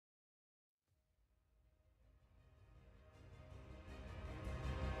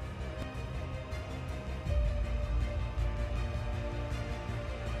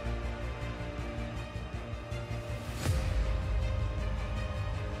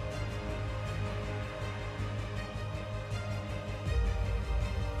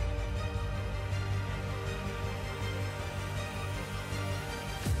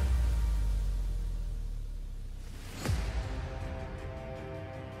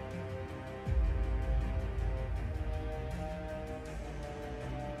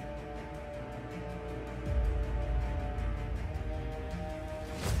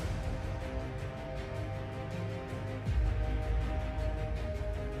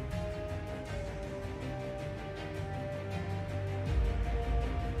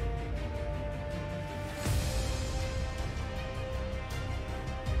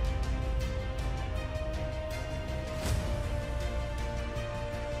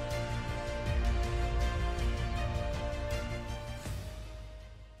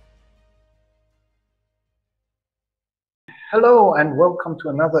Hello and welcome to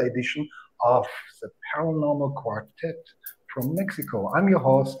another edition of the Paranormal Quartett from Mexico. I'm your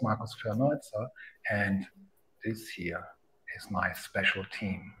host, Markus Fer Neutzer, and this here is my special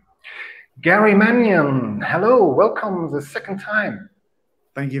team. Gary Mannion, hello, welcome the second time.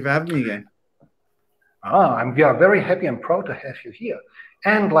 Thank you for having me again. We are very happy and proud to have you here.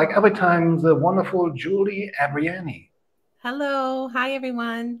 And like every time, the wonderful Julie Adreani. Hello, hi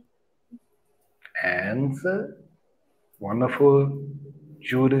everyone. And the wonderful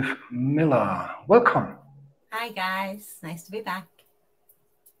Judith Millar. Welcome. Hi guys, nice to be back.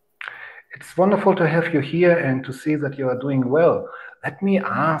 It's wonderful to have you here and to see that you are doing well. Let me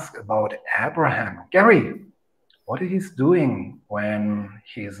ask about Abraham. Gary, what is he doing when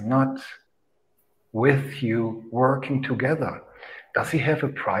he is not with you working together? Does he have a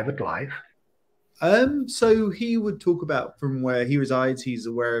private life? So he would talk about from where he resides. He's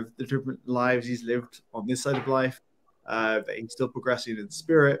aware of the different lives he's lived on this side of life, that he's still progressing in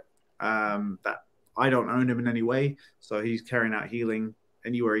spirit, that I don't own him in any way. So he's carrying out healing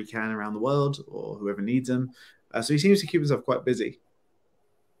anywhere he can around the world or whoever needs him. So he seems to keep himself quite busy.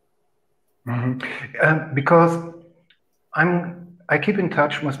 Because I keep in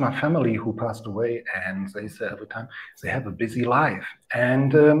touch with my family who passed away, and they say every time they have a busy life.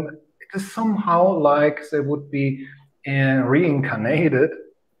 And it is somehow like they would be reincarnated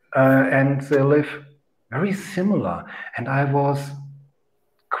and they live very similar. And I was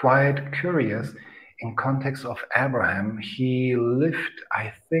quite curious in context of Abraham. He lived,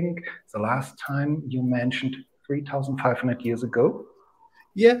 I think, the last time you mentioned 3,500 years ago.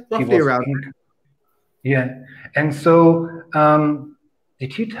 Yeah, roughly around. Yeah. And so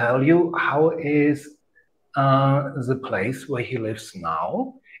did he tell you how is the place where he lives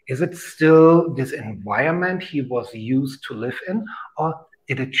now? Is it still this environment he was used to live in, or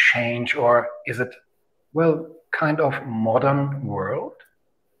did it change, or is it, well, kind of modern world?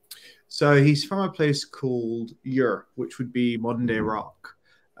 So he's from a place called Ur, which would be modern day Iraq.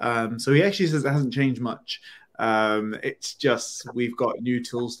 So he actually says it hasn't changed much. It's just we've got new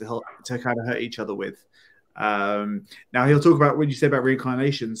tools to help to kind of hurt each other with. Now he'll talk about when you say about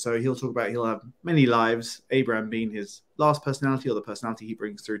reincarnation. So he'll talk about he'll have many lives, Abraham being his last personality or the personality he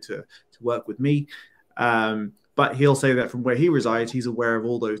brings through to work with me. But he'll say that from where he resides, he's aware of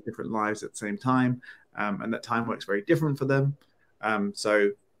all those different lives at the same time, and that time works very different for them.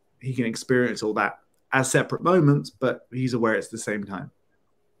 So he can experience all that as separate moments, but he's aware it's the same time.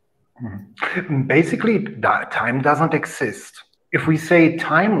 Basically, time doesn't exist. If we say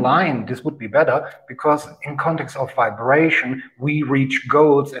timeline, this would be better, because in context of vibration, we reach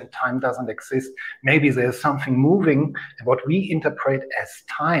goals and time doesn't exist. Maybe there's something moving, what we interpret as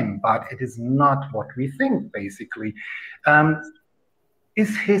time, but it is not what we think, basically.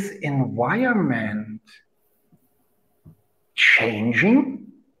 Is his environment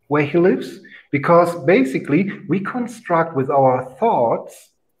changing where he lives? Because basically, we construct with our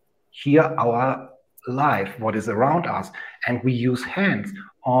thoughts here our life, what is around us, and we use hands.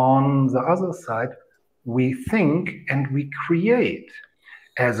 On the other side, we think and we create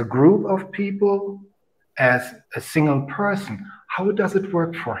as a group of people, as a single person. How does it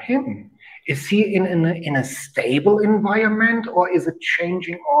work for him? Is he in a stable environment, or is it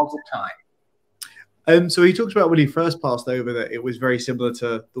changing all the time? So he talks about when he first passed over that it was very similar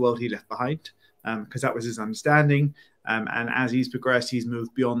to the world he left behind, because that was his understanding. And as he's progressed, he's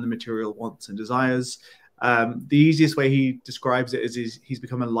moved beyond the material wants and desires. The easiest way he describes it is he's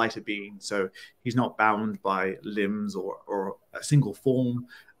become a lighter being. So he's not bound by limbs or a single form.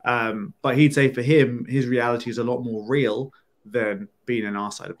 But he'd say for him, his reality is a lot more real than being in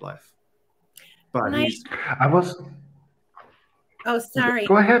our side of life. But Oh, sorry.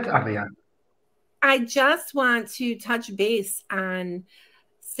 Go ahead, Adrian. I just want to touch base on,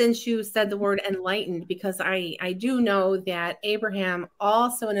 since you said the word enlightened, because I do know that Abraham,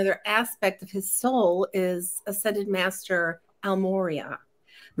 also another aspect of his soul, is Ascended Master Almoria.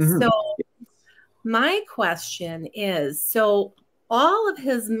 So my question is, so all of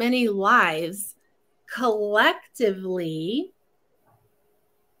his many lives collectively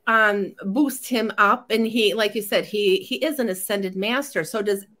boost him up, and he, like you said, he is an Ascended Master. So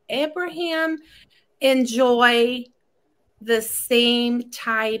does Abraham enjoy the same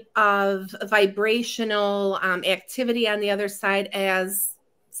type of vibrational activity on the other side as,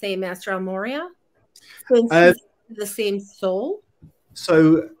 say, Master Almoria? Since he's the same soul?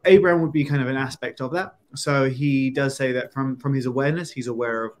 So Abraham would be kind of an aspect of that. So he does say that from his awareness, he's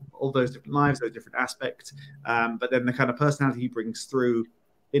aware of all those different lives, those different aspects. But then the kind of personality he brings through,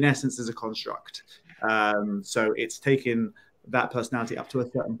 in essence, is a construct. So it's taken that personality up to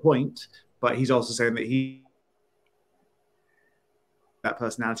a certain point, but he's also saying that he that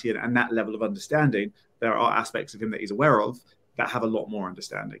personality and that level of understanding, there are aspects of him that he's aware of that have a lot more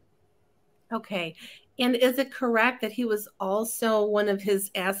understanding. Okay. And is it correct that he was also one of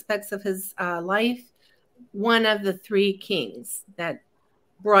his aspects of his life, one of the three kings that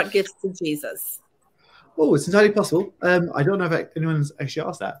brought gifts to Jesus? Oh, it's entirely possible. I don't know if anyone's actually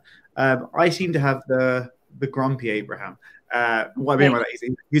asked that. I seem to have the grumpy Abraham. What I mean by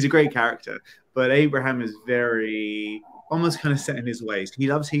that, he's a great character, but Abraham is very almost kind of set in his ways. He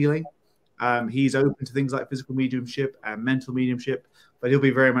loves healing. He's open to things like physical mediumship and mental mediumship, but he'll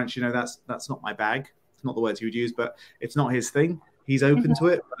be very much, that's not my bag. It's not the words he would use, but it's not his thing. He's open to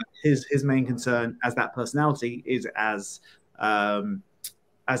it. But his main concern as that personality is as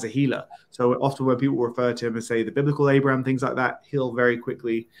a healer. So often when people refer to him as, say, the biblical Abraham, things like that, he'll very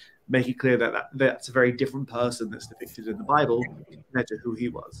quickly make it clear that that's a very different person that's depicted in the Bible compared to who he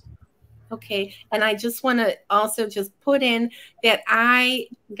was. Okay. And I just want to also just put in that I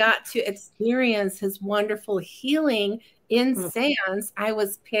got to experience his wonderful healing in seance. I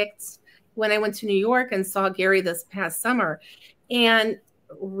was picked when I went to New York and saw Gary this past summer. And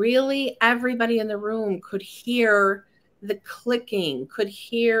really everybody in the room could hear the clicking, could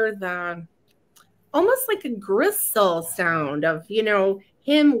hear the almost like a gristle sound of,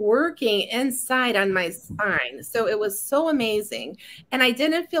 him working inside on my spine. So it was so amazing. And I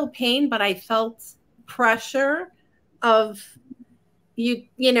didn't feel pain, but I felt pressure of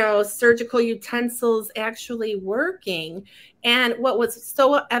surgical utensils actually working. And what was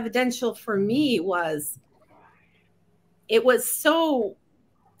so evidential for me was it was so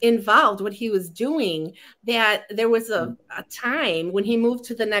involved what he was doing that there was a time when he moved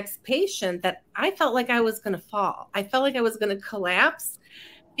to the next patient that I felt like I was going to fall. I felt like I was going to collapse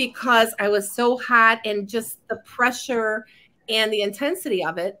because I was so hot and just the pressure and the intensity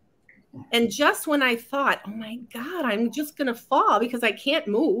of it. And just when I thought, oh my God, I'm just going to fall because I can't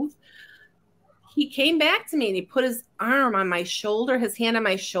move, he came back to me and he put his arm on my shoulder, his hand on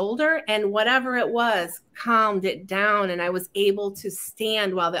my shoulder, and whatever it was calmed it down. And I was able to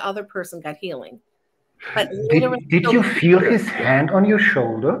stand while the other person got healing. But did you feel his hand on your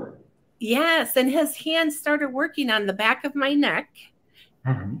shoulder? Yes. And his hand started working on the back of my neck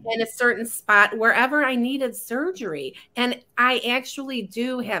in a certain spot wherever I needed surgery. And I actually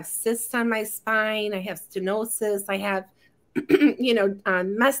do have cysts on my spine. I have stenosis. I have,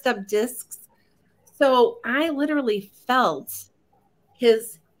 messed up discs. So I literally felt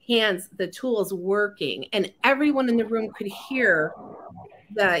his hands, the tools working, and everyone in the room could hear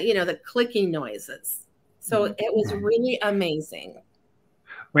the clicking noises. So it was really amazing.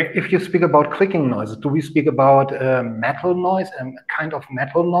 If you speak about clicking noises, do we speak about metal noise and kind of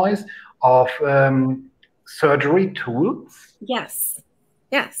metal noise of surgery tools? Yes.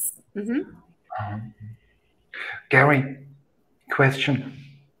 Yes. Gary, question.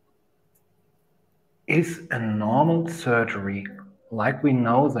 Is a normal surgery like we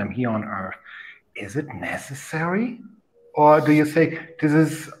know them here on Earth, is it necessary? Or do you say this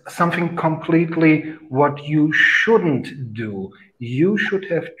is something completely what you shouldn't do? You should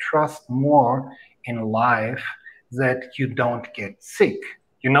have trust more in life that you don't get sick.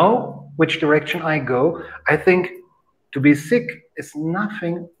 You know which direction I go? I think to be sick is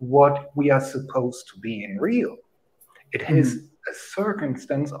nothing what we are supposed to be in real. It is a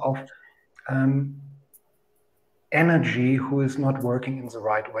circumstance of energy who is not working in the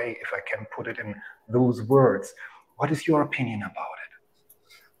right way, if I can put it in those words. What is your opinion about it?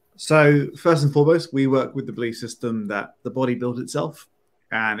 So first and foremost, we work with the belief system that the body builds itself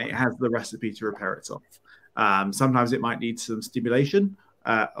and it has the recipe to repair itself. Sometimes it might need some stimulation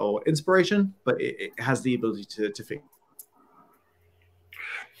or inspiration, but it has the ability to fix.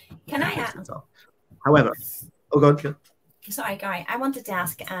 Can I ask? However, go on. Sorry, Gary. I wanted to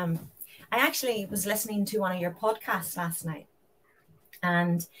ask. I actually was listening to one of your podcasts last night,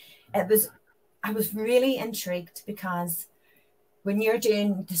 and I was really intrigued because when you're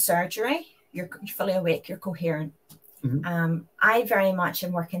doing the surgery, you're fully awake, you're coherent. I very much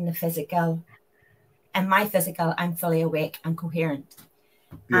am working the physical. In my physical, I'm fully awake and coherent.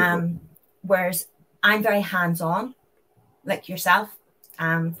 Whereas I'm very hands-on, like yourself.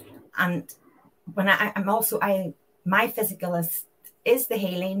 And when I'm also, my physical is the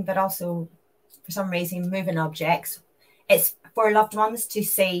healing, but also for some reason moving objects. It's for loved ones to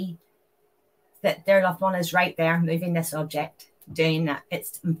see that their loved one is right there moving this object, doing that.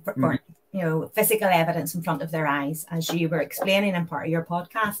 It's for, physical evidence in front of their eyes, as you were explaining in part of your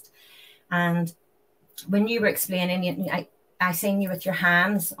podcast. And when you were explaining, I seen you with your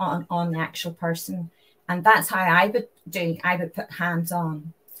hands on the actual person, and that's how I would do. I would put hands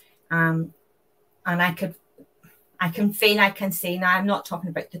on, and I I can feel, I can see. Now, I'm not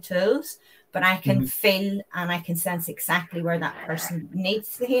talking about the tools, but I can feel and I can sense exactly where that person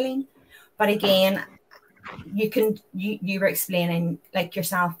needs the healing. But again, you were explaining, like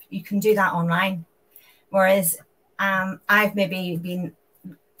yourself, you can do that online. Whereas I've maybe been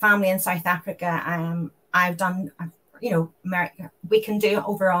family in South Africa. I've done, you know, America. We can do it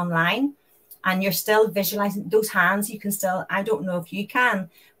over online, and you're still visualizing those hands. You can still, I don't know if you can,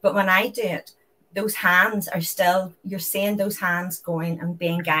 but when I do it, those hands are still, you're seeing those hands going and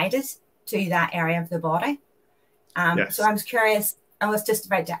being guided to that area of the body. Yes. So I was curious, I was just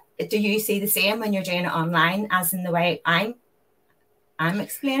about to, do you see the same when you're doing it online as in the way I'm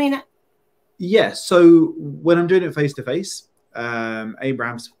explaining it? Yes. So when I'm doing it face to face,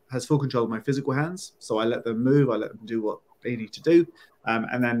 Abraham has full control of my physical hands. So I let them move, I let them do what they need to do.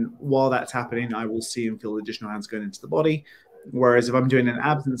 And then while that's happening, I will see and feel additional hands going into the body. Whereas if I'm doing an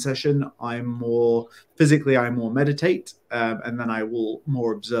absence session, I'm more physically, I more meditate, and then I will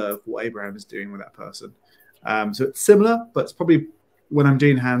more observe what Abraham is doing with that person. So it's similar, but it's probably when I'm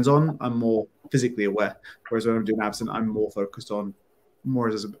doing hands-on, I'm more physically aware. Whereas when I'm doing absent, I'm more focused on more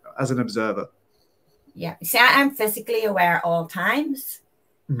as an observer. Yeah, see, I'm physically aware at all times,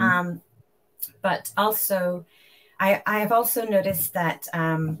 but also I have also noticed that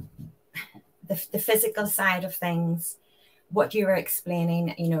the physical side of things, what you were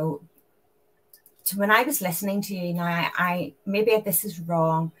explaining, you know, to when I was listening to you, now I maybe this is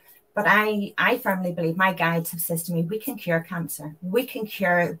wrong, but I firmly believe, my guides have said to me, we can cure cancer, we can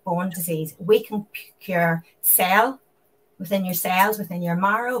cure bone disease, we can cure within your cells, within your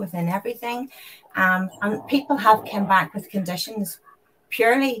marrow, within everything. And people have come back with conditions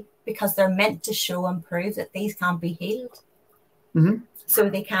purely because they're meant to show and prove that these can be healed. So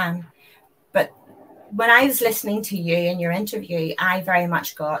they can. But when I was listening to you in your interview, I very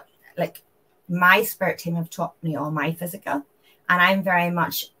much got, like, my spirit team have taught me all my physical, and I'm very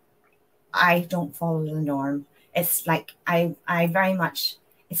much, I don't follow the norm. It's like I very much,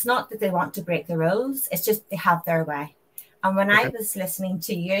 it's not that they want to break the rules, it's just they have their way. And when I was listening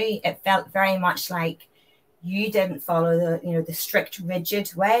to you, it felt very much like you didn't follow the strict,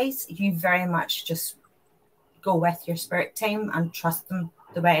 rigid ways. You very much just go with your spirit team and trust them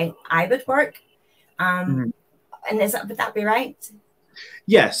the way I would work. And would that be right?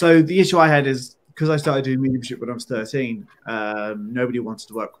 Yeah. So the issue I had is because I started doing mediumship when I was 13. Nobody wanted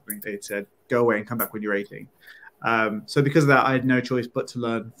to work with me. They said, "Go away and come back when you're 18." So because of that, I had no choice but to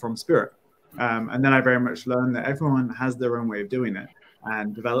learn from spirit. And then I very much learned that everyone has their own way of doing it,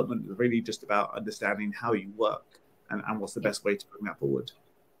 and development is really just about understanding how you work and what's the best way to bring that forward.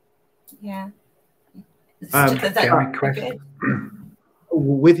 Yeah.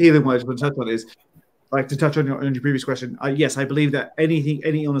 With healing, what I just want to touch on is, like, to touch on your previous question. Yes, I believe that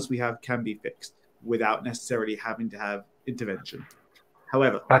any illness we have can be fixed without necessarily having to have intervention.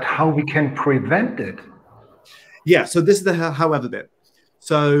 However, but how we can prevent it? Yeah. So this is the however bit.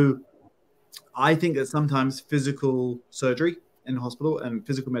 So I think that sometimes physical surgery in the hospital and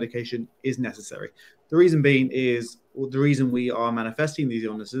physical medication is necessary. The reason being is, the reason we are manifesting these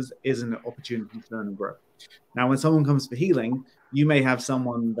illnesses is an opportunity to learn and grow. Now, when someone comes for healing, you may have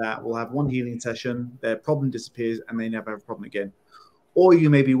someone that will have one healing session, their problem disappears, and they never have a problem again. Or you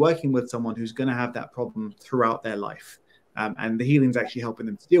may be working with someone who's going to have that problem throughout their life. And the healing is actually helping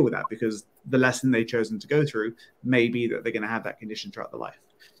them to deal with that, because the lesson they've chosen to go through may be that they're going to have that condition throughout their life.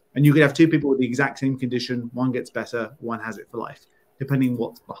 And you could have two people with the exact same condition. One gets better, one has it for life, depending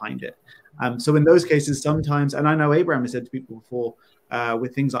what's behind it. So in those cases, sometimes, and I know Abraham has said to people before,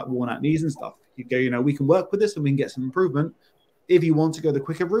 with things like worn out knees and stuff, you go, we can work with this and we can get some improvement. If you want to go the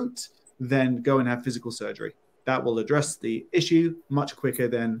quicker route, then go and have physical surgery. That will address the issue much quicker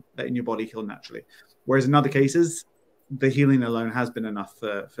than letting your body heal naturally. Whereas in other cases, the healing alone has been enough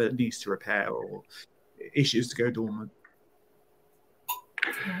for knees to repair or issues to go dormant.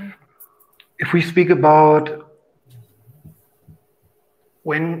 If we speak about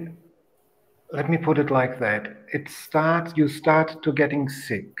when, let me put it like that, you start to getting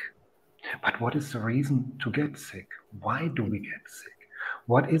sick. But what is the reason to get sick? Why do we get sick?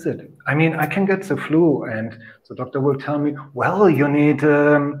 What is it? I mean, I can get the flu and the doctor will tell me, well, you need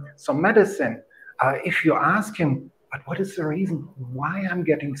some medicine. If you ask him, but what is the reason why I'm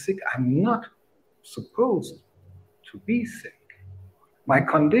getting sick? I'm not supposed to be sick. My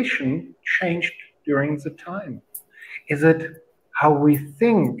condition changed during the time. Is it how we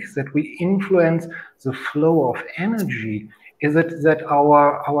think that we influence the flow of energy? Is it that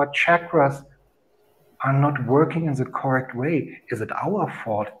our chakras are not working in the correct way? Is it our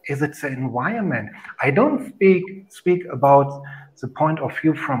fault? Is it the environment? I don't speak about the point of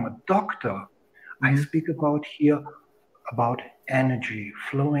view from a doctor. I speak about here about energy,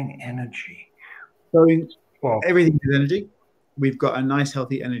 flowing energy. So everything is energy. We've got a nice,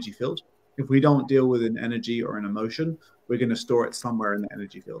 healthy energy field. If we don't deal with an energy or an emotion, we're going to store it somewhere in the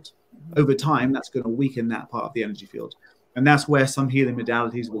energy field. Over time, that's going to weaken that part of the energy field. And that's where some healing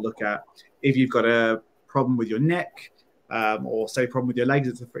modalities will look at. If you've got a problem with your neck, or say a problem with your legs,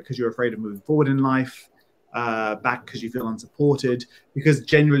 it's because you're afraid of moving forward in life, back because you feel unsupported. Because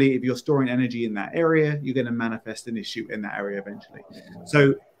generally, if you're storing energy in that area, you're going to manifest an issue in that area eventually.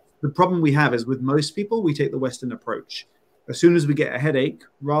 So the problem we have is with most people, we take the Western approach. As soon as we get a headache,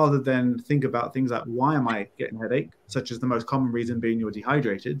 rather than think about things like, why am I getting a headache, such as the most common reason being you're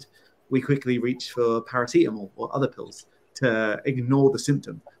dehydrated, we quickly reach for paracetamol or other pills to ignore the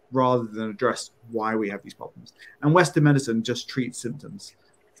symptom rather than address why we have these problems. And Western medicine just treats symptoms,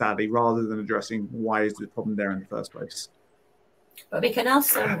 sadly, rather than addressing why is the problem there in the first place. But we can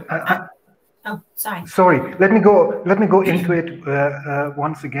also... oh, sorry. Sorry, let me go into it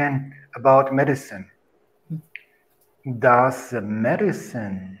once again about medicine. Does the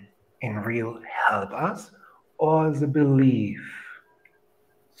medicine in real help us, or the belief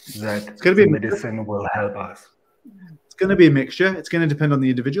that the medicine will help us? It's going to be a mixture. It's going to depend on the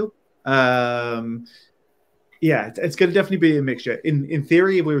individual. Yeah, it's going to definitely be a mixture. In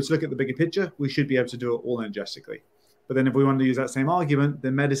theory, if we were to look at the bigger picture, we should be able to do it all energetically. But then if we want to use that same argument,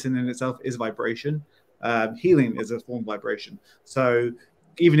 then medicine in itself is vibration. Healing is a form of vibration. So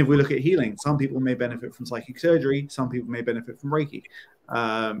even if we look at healing, some people may benefit from psychic surgery. Some people may benefit from Reiki.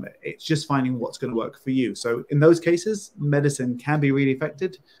 It's just finding what's going to work for you. So in those cases, medicine can be really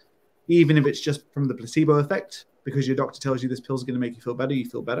effective, even if it's just from the placebo effect, because your doctor tells you this pill is going to make you feel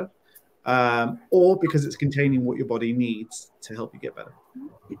better, or because it's containing what your body needs to help you get better.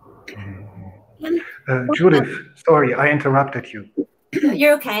 Judith, sorry, I interrupted you.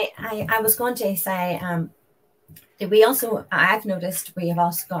 You're okay. I was going to say, I've noticed we have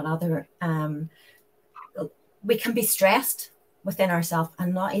also got other, we can be stressed within ourselves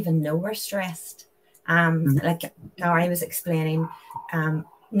and not even know we're stressed. Like Gary was explaining,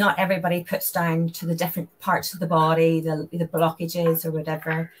 not everybody puts down to the different parts of the body, the blockages or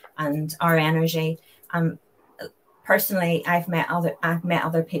whatever, and our energy. Personally, I've met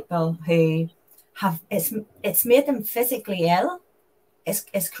other people who have it's made them physically ill.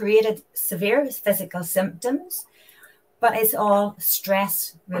 It's created severe physical symptoms, but it's all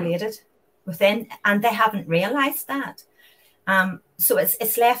stress related within, and they haven't realized that. So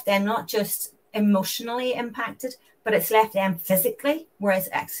it's left them not just emotionally impacted, but it's left them physically, whereas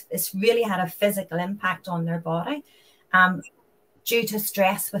it's really had a physical impact on their body due to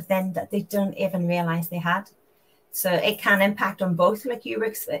stress within that they don't even realize they had. So it can impact on both, like you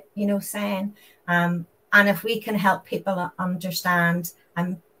were, saying. And if we can help people understand,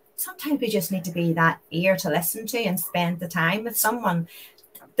 sometimes we just need to be that ear to listen to and spend the time with someone,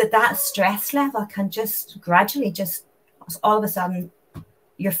 that stress level can just gradually all of a sudden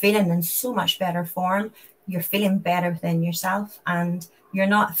you're feeling in so much better form. You're feeling better within yourself, and you're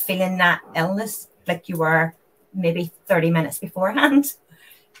not feeling that illness like you were maybe 30 minutes beforehand,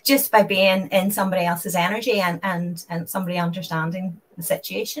 just by being in somebody else's energy and somebody understanding the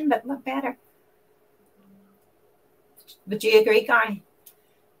situation, but not better. Would you agree, Gary?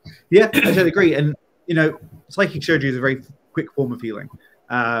 Yeah, I totally agree. And, psychic surgery is a very quick form of healing.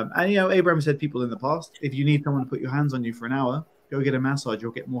 And, Abraham said people in the past, if you need someone to put your hands on you for an hour, go get a massage,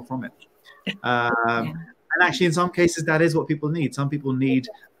 you'll get more from it. And actually, in some cases, that is what people need. Some people need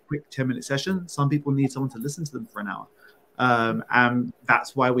a quick 10-minute session. Some people need someone to listen to them for an hour. And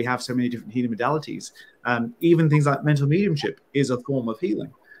that's why we have so many different healing modalities. Even things like mental mediumship is a form of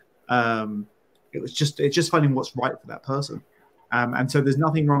healing. It's just finding what's right for that person. And so there's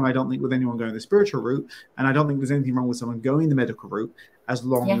nothing wrong, I don't think, with anyone going the spiritual route. And I don't think there's anything wrong with someone going the medical route, as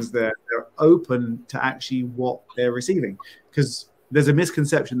long as they're open to actually what they're receiving. Because there's a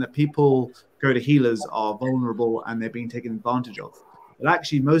misconception that people go to healers are vulnerable and they're being taken advantage of. But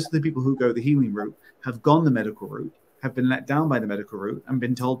actually, most of the people who go the healing route have gone the medical route, have been let down by the medical route, and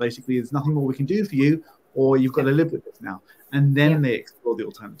been told basically there's nothing more we can do for you, or you've got to live with this now. And then they explore the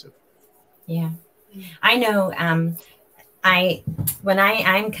alternative. Yeah. I know when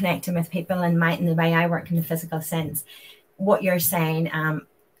I'm connecting with people in the way I work in the physical sense, what you're saying,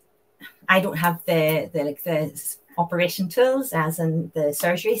 I don't have the operation tools as in the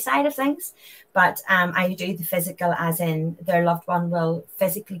surgery side of things, but I do the physical, as in their loved one will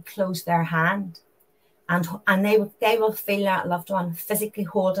physically close their hand, and they will feel that loved one physically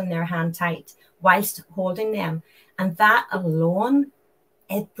holding their hand tight whilst holding them, and that alone,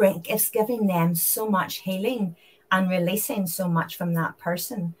 it's giving them so much healing and releasing so much from that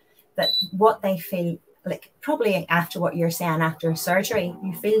person, that what they feel like, probably after what you're saying, after surgery,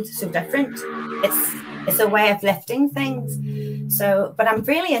 you feel so different. It's a way of lifting things. So, but I'm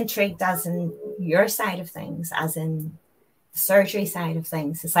really intrigued as in your side of things, as in the surgery side of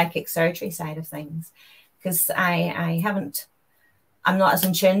things, the psychic surgery side of things, because I'm not as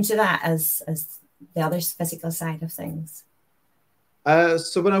in tune to that as the other physical side of things.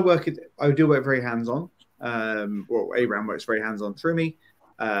 So when I do work very hands-on. Well, Abraham works very hands-on through me.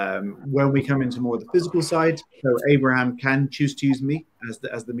 When we come into more of the physical side, so Abraham can choose to use me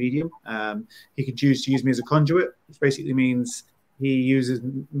as the medium. He can choose to use me as a conduit, which basically means he uses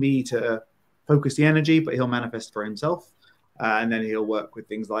me to focus the energy, but he'll manifest for himself. And then he'll work with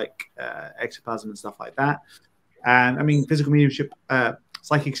things like ectoplasm and stuff like that. And I mean, physical mediumship,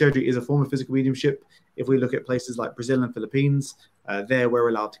 psychic surgery is a form of physical mediumship. If we look at places like Brazil and Philippines, there we're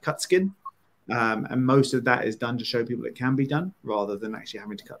allowed to cut skin. And most of that is done to show people it can be done rather than actually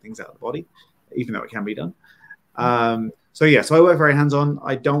having to cut things out of the body, even though it can be done. So I work very hands-on.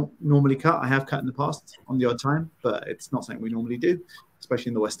 I don't normally cut. I have cut in the past on the odd time, but it's not something we normally do, especially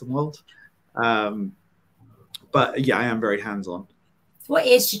in the Western world. But yeah, I am very hands-on. What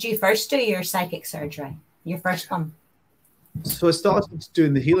age did you first do your psychic surgery? Your first one? So I started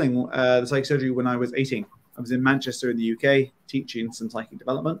doing the healing, the psychic surgery when I was 18. I was in Manchester in the UK teaching some psychic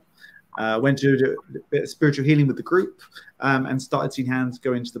development. Went to do a bit of spiritual healing with the group and started seeing hands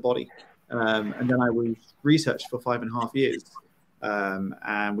go into the body. And then I was researched for 5.5 years.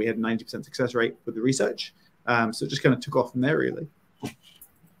 And we had a 90% success rate with the research. So it just kind of took off from there, really.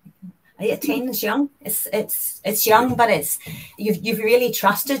 18 is young. It's young, but you've really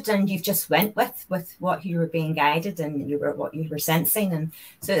trusted and you've just went with what you were being guided and what you were sensing, and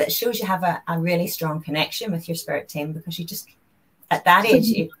so that shows you have a really strong connection with your spirit team, because you just at that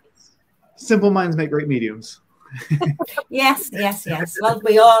age. Simple minds make great mediums. Yes. Well,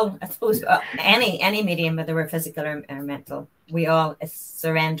 we all, I suppose, any medium, whether we're physical or mental, we all, it's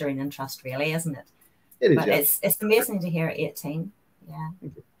surrendering and trust, really, isn't it? It is. But yeah. It's amazing to hear at 18. Yeah.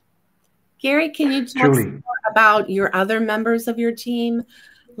 Gary, can you talk more about your other members of your team,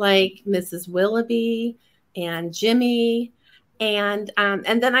 like Mrs. Willoughby and Jimmy? And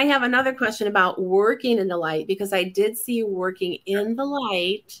then I have another question about working in the light, because I did see you working in the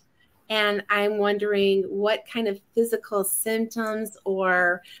light, and I'm wondering what kind of physical symptoms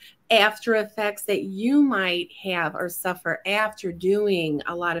or after effects that you might have or suffer after doing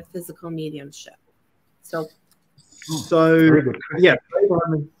a lot of physical mediumship. So yeah,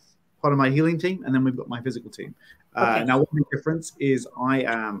 part of my healing team, and then we've got my physical team. Okay. Now, one big difference is I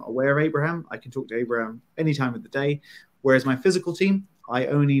am aware of Abraham. I can talk to Abraham any time of the day, whereas my physical team, I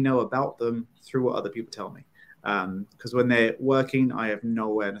only know about them through what other people tell me. Because when they're working, I have no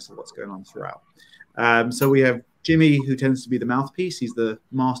awareness of what's going on throughout. So we have Jimmy, who tends to be the mouthpiece. He's the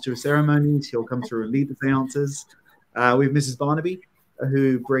master of ceremonies. He'll come through and lead the seances. We have Mrs. Barnaby,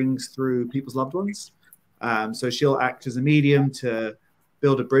 who brings through people's loved ones. So she'll act as a medium to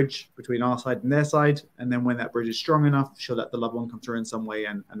build a bridge between our side and their side. And then when that bridge is strong enough, she'll let the loved one come through in some way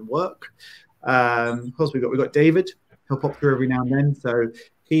and work. Of course, we've got David. He'll pop through every now and then. So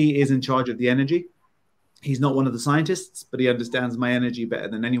he is in charge of the energy. He's not one of the scientists, but he understands my energy better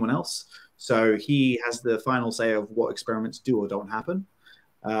than anyone else. So he has the final say of what experiments do or don't happen.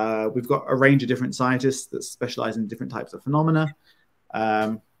 We've got a range of different scientists that specialize in different types of phenomena.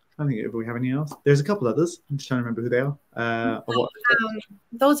 I think if we have any else, there's a couple others. I'm just trying to remember who they are.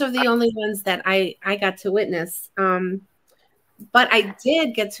 Those are the only ones that I got to witness. But I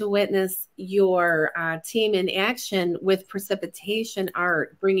did get to witness your team in action with precipitation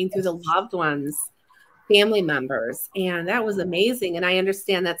art, bringing through the loved ones, family members, and that was amazing. And I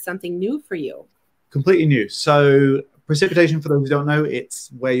understand that's something new for you. Completely new. So precipitation, for those who don't know, it's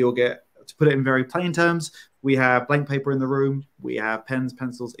where you'll get, to put it in very plain terms, we have blank paper in the room, we have pens,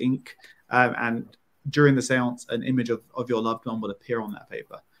 pencils, ink, and during the seance, an image of your loved one will appear on that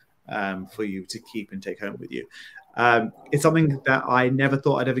paper for you to keep and take home with you. It's something that I never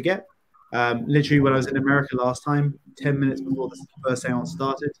thought I'd ever get. Literally, when I was in America last time, 10 minutes before the first seance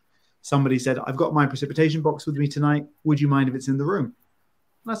started, somebody said, "I've got my precipitation box with me tonight. Would you mind if it's in the room?"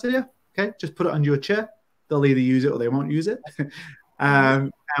 And I said, "Yeah, okay, just put it under your chair. They'll either use it or they won't use it."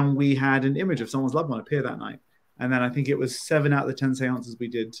 And we had an image of someone's loved one appear that night. And then I think it was 7 out of the 10 seances we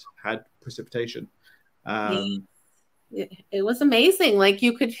did had precipitation. It was amazing. Like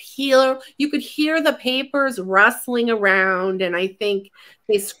you could hear the papers rustling around, and I think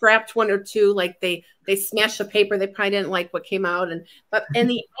they scrapped 1 or 2. Like they smashed a paper. They probably didn't like what came out, but in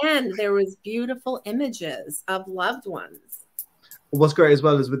the end, there was beautiful images of loved ones. What's great as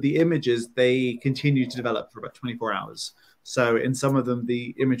well is with the images, they continue to develop for about 24 hours. So in some of them,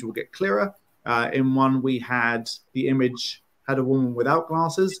 the image will get clearer. In one, we had the image had a woman without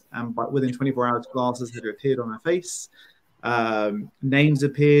glasses, and within 24 hours, glasses had appeared on her face. Names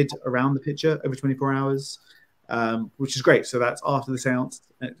appeared around the picture over 24 hours, which is great. So that's after the seance,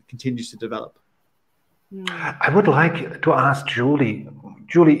 and it continues to develop. I would like to ask Julie.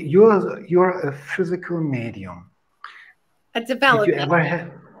 Julie, you're a physical medium. A developing.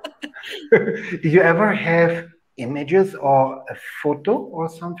 Did you ever have images or a photo or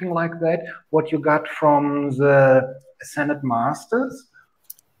something like that? What you got from the Ascended Masters?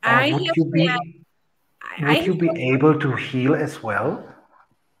 Would you be able to heal as well?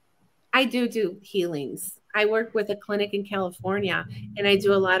 I do healings. I work with a clinic in California, and I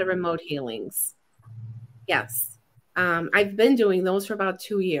do a lot of remote healings. Yes. I've been doing those for about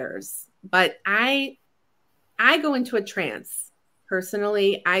 2 years, but I go into a trance.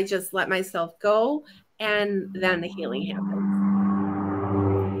 Personally, I just let myself go, and then the healing happens.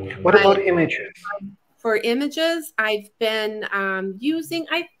 What about images? For images, I've been using,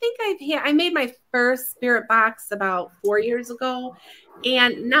 I made my first spirit box about 4 years ago,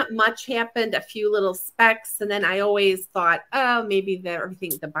 and not much happened, a few little specks. And then I always thought, oh, maybe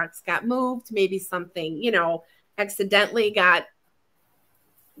the box got moved. Maybe something, accidentally got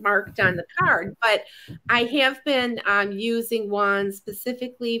marked on the card. But I have been using one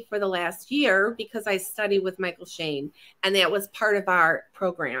specifically for the last year because I studied with Michael Shane, and that was part of our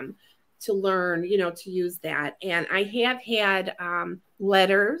program to learn, to use that. And I have had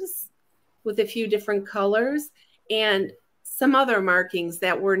letters with a few different colors and some other markings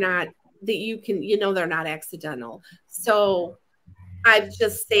that were not, that you can, they're not accidental. So I've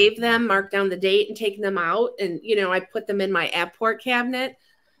just saved them, marked down the date, and taken them out. And, I put them in my Apport cabinet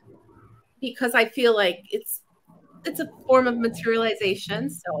because I feel like it's a form of materialization.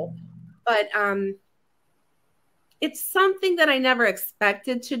 So, but it's something that I never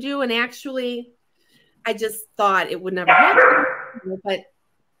expected to do. And actually, I just thought it would never happen. But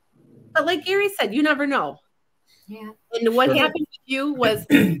like Gary said, you never know. Yeah. And what happened with you was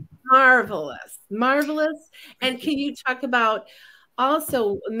marvelous. And can you talk about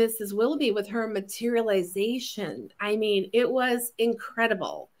also Mrs. Willoughby with her materialization? I mean, it was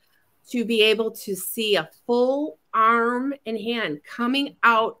incredible to be able to see a full arm and hand coming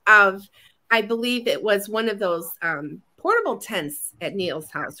out of, I believe it was one of those portable tents at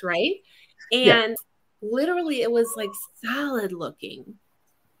Neil's house, right? And literally it was like solid looking.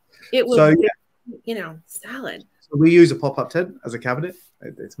 It was, solid. So we use a pop-up tent as a cabinet.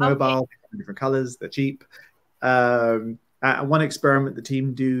 It's mobile, different colors, they're cheap. One experiment the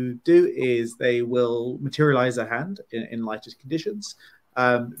team do is they will materialize a hand in lighted conditions.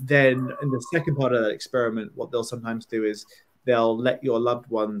 Then in the second part of that experiment, what they'll sometimes do is they'll let your loved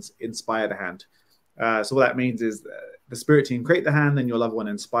ones inspire the hand. So what that means is the spirit team create the hand, then your loved one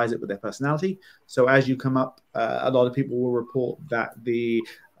inspires it with their personality. So as you come up, a lot of people will report that the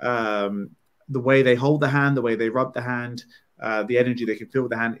way they hold the hand, the way they rub the hand, the energy they can feel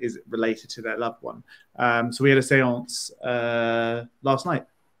with the hand is related to their loved one. So we had a seance last night.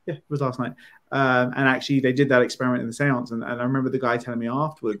 Yeah, it was last night. And actually they did that experiment in the seance. And I remember the guy telling me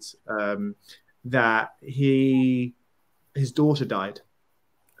afterwards that his daughter died,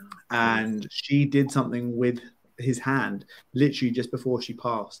 and she did something with his hand literally just before she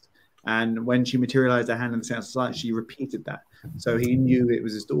passed. And when she materialized her hand in the seance of light, she repeated that. So he knew it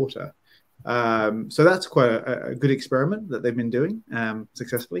was his daughter. So that's quite a good experiment that they've been doing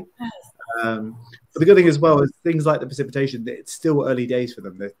successfully. But the good thing as well is things like the precipitation, it's still early days for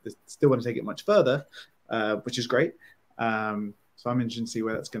them. They still want to take it much further, which is great. So I'm interested to see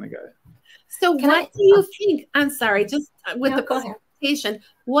where that's going to go. So what do you think? I'm sorry, just with the presentation,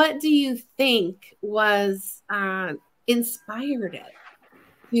 what do you think was inspired it?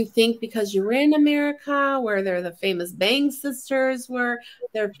 Do you think because you were in America, where they're the famous Bang sisters,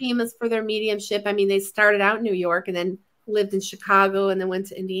 they're famous for their mediumship? I mean, they started out in New York and then lived in Chicago and then went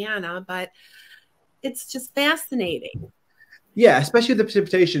to Indiana, but it's just fascinating. Yeah, especially the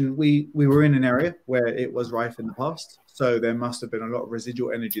precipitation. We were in an area where it was rife in the past, so there must have been a lot of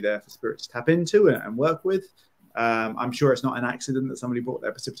residual energy there for spirits to tap into and work with. I'm sure it's not an accident that somebody bought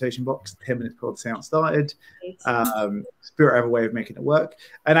their precipitation box 10 minutes before the seance started. Spirit have a way of making it work.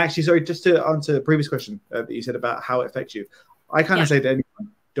 And actually, sorry, just to answer the previous question that you said about how it affects you, I kind of say to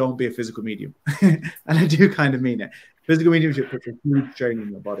anyone, don't be a physical medium. And I do kind of mean it. Physical mediumship puts a huge strain on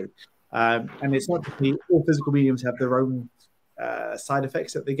your body. And it's not just me. All physical mediums have their own side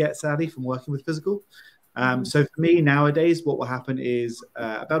effects that they get, sadly, from working with physical. So for me nowadays, what will happen is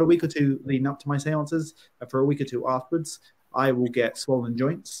about a week or two leading up to my seances, for a week or two afterwards, I will get swollen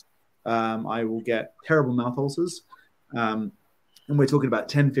joints. I will get terrible mouth ulcers. And we're talking about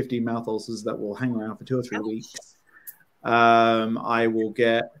 10, 15 mouth ulcers that will hang around for 2 or 3 weeks. I will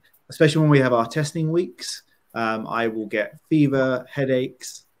get, especially when we have our testing weeks, I will get fever,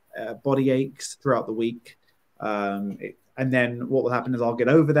 headaches, body aches throughout the week. And then what will happen is I'll get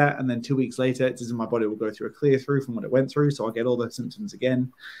over that, and then 2 weeks later, it's as if my body will go through a clear through from what it went through, so I'll get all those symptoms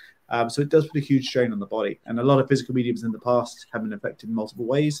again. So it does put a huge strain on the body. And a lot of physical mediums in the past have been affected in multiple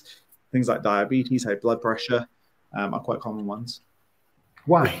ways. Things like diabetes, high blood pressure are quite common ones.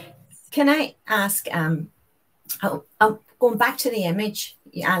 Why? Can I ask, going back to the image,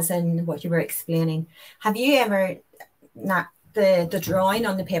 as in what you were explaining, have you ever, not the drawing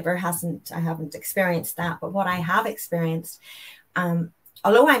on the paper I haven't experienced that, but what I have experienced,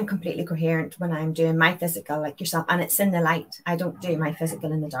 although I'm completely coherent when I'm doing my physical, like yourself, and it's in the light. I don't do my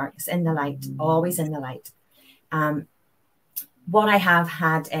physical in the dark. It's in the light, always in the light. What I have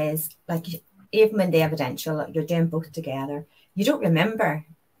had is, like, even in the evidential, you're doing both together. You don't remember,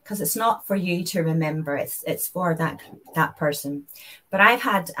 because it's not for you to remember. It's for that person. But I've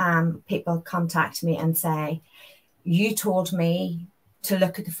had people contact me and say, you told me to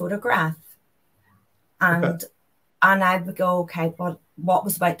look at the photograph. And I would go, okay, what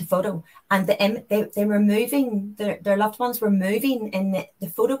was about the photo? And they were moving, their loved ones were moving in the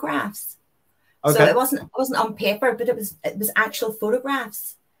photographs. Okay. So it wasn't on paper, but it was actual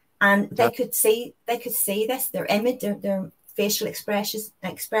photographs. And they could see this, their image, their facial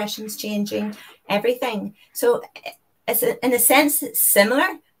expressions changing, everything. So it's in a sense it's similar,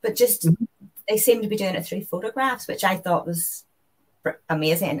 but just they seem to be doing it through photographs, which I thought was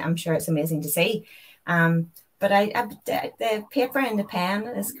amazing. I'm sure it's amazing to see. But the paper and the pen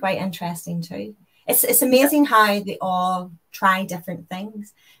is quite interesting too. It's amazing how they all try different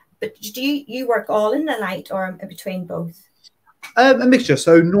things. But do you work all in the light or between both? A mixture.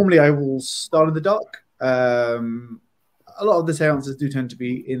 So normally I will start in the dark. A lot of the seances do tend to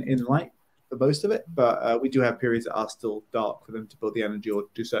be in light for most of it, but we do have periods that are still dark for them to build the energy or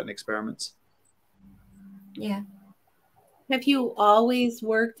do certain experiments. Yeah. Have you always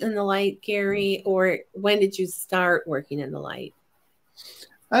worked in the light, Gary, or when did you start working in the light?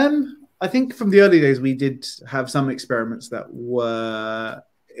 I think from the early days, we did have some experiments that were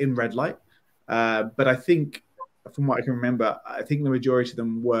in red light. But I think, from what I can remember, I think the majority of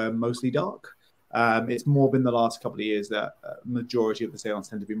them were mostly dark. It's more been the last couple of years that majority of the seance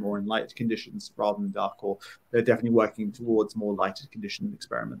tend to be more in light conditions rather than dark, or they're definitely working towards more lighted condition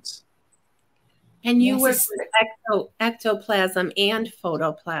experiments. And you work with ectoplasm and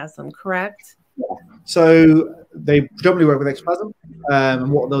photoplasm, correct? Yeah. So they predominantly work with ectoplasm,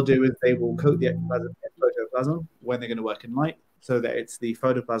 and what they'll do is they will coat the ectoplasm in photoplasm when they're going to work in light, so that it's the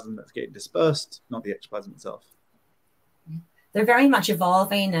photoplasm that's getting dispersed, not the ectoplasm itself. They're very much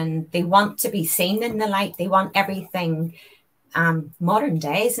evolving, and they want to be seen in the light. They want everything modern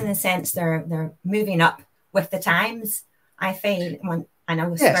days, in a sense. They're moving up with the times, I feel. I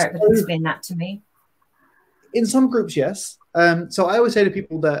know Spirit would explain that to me. In some groups, yes. So I always say to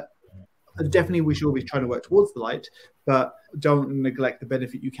people that definitely we should always try to work towards the light, but don't neglect the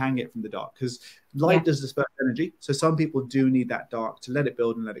benefit you can get from the dark, because light does disperse energy. So some people do need that dark to let it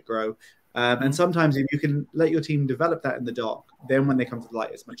build and let it grow. And sometimes if you can let your team develop that in the dark, then when they come to the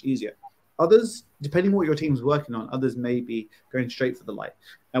light, it's much easier. Others, depending on what your team's working on, others may be going straight for the light.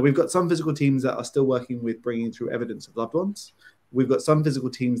 Now, we've got some physical teams that are still working with bringing through evidence of loved ones. We've got some physical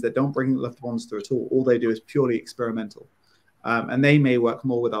teams that don't bring loved ones through at all. All they do is purely experimental. And they may work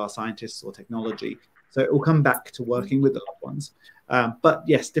more with our scientists or technology. So it will come back to working with the loved ones. But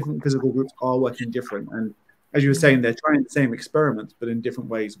yes, different physical groups are working different. And as you were saying, they're trying the same experiments, but in different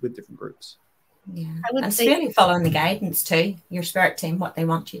ways with different groups. Yeah, and it's really following the guidance too, your spirit team, what they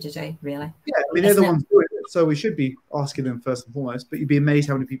want you to do, really. Yeah, I mean, they're the ones doing it, so we should be asking them first and foremost, but you'd be amazed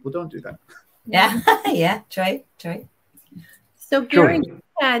how many people don't do that. Yeah, yeah, true. So Gary, you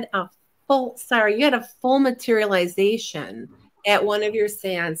had a full materialization at one of your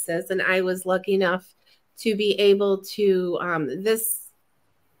seances, and I was lucky enough to be able to, this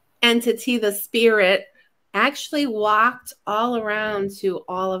entity, the spirit, actually walked all around to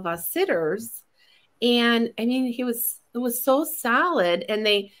all of us sitters. And I mean, it was so solid, and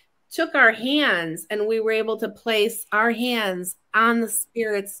they took our hands and we were able to place our hands on the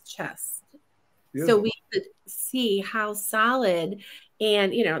spirit's chest. Beautiful. So we could see how solid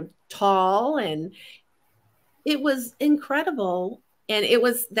and, tall, and it was incredible. And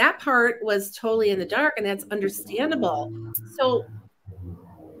that part was totally in the dark, and that's understandable. So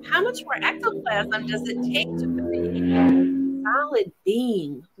how much more ectoplasm does it take to be a solid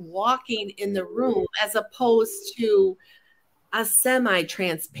being walking in the room, as opposed to a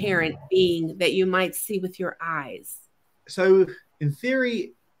semi-transparent being that you might see with your eyes? So in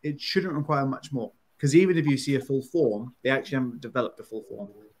theory, it shouldn't require much more, because even if you see a full form, they actually haven't developed a full form.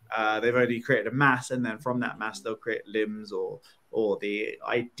 They've only created a mass, and then from that mass, they'll create limbs or the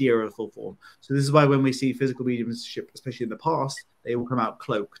idea of a full form. So this is why when we see physical mediumship, especially in the past, they will come out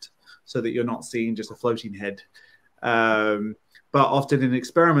cloaked, so that you're not seeing just a floating head. But often in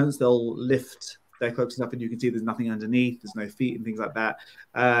experiments, they'll lift their cloaks up and you can see there's nothing underneath, there's no feet and things like that.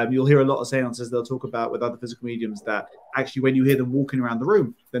 You'll hear a lot of seances they'll talk about with other physical mediums that actually when you hear them walking around the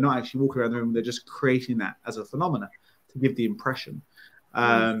room, they're not actually walking around the room, they're just creating that as a phenomena to give the impression.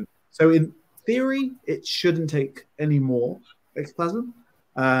 So in theory, it shouldn't take any more ectoplasm.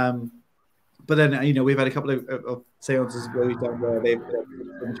 But then, you know, we've had a couple of seances where we've done where they've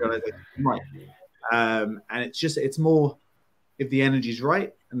right. And it's more if the energy is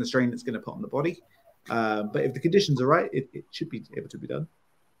right and the strain that's going to put on the body. But if the conditions are right, it should be able to be done.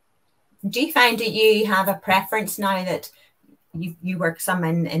 Do you find that you have a preference now that you work some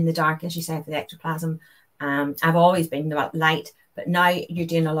in the dark, as you say, for the ectoplasm? I've always been about light, but now you're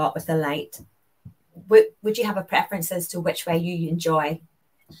doing a lot with the light. Would you have a preference as to which way you enjoy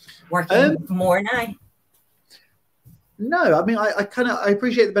working more now? No, I mean, I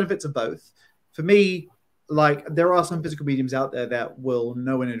appreciate the benefits of both. For me, like, there are some physical mediums out there that will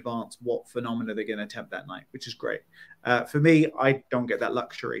know in advance what phenomena they're going to attempt that night, which is great. For me, I don't get that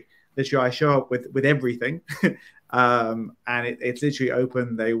luxury. Literally, I show up with everything, and it's literally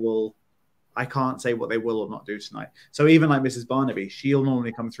open. I can't say what they will or not do tonight. So even like Mrs. Barnaby, she'll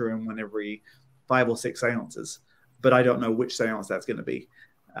normally come through in one every 5 or 6 seances, but I don't know which seance that's going to be.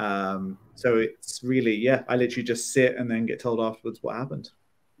 So it's really, yeah, I literally just sit and then get told afterwards what happened.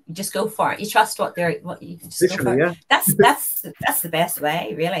 You just go for it. You trust what you just literally, go for. Yeah. That's the best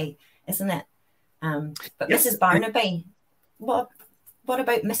way, really, isn't it? But yes. Mrs. Barnaby, what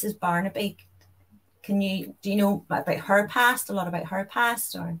about Mrs. Barnaby? Do you know about her past? A lot about her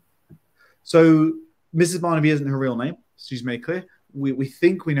past, or? So Mrs. Barnaby isn't her real name. She's made clear. We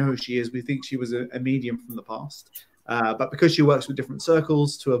think we know who she is. We think she was a medium from the past. But because she works with different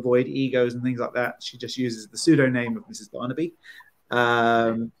circles to avoid egos and things like that, she just uses the pseudonym of Mrs. Barnaby.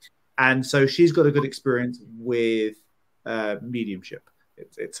 And so she's got a good experience with mediumship.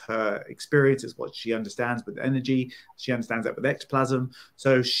 It's her experience. It's what she understands with energy. She understands that with ectoplasm.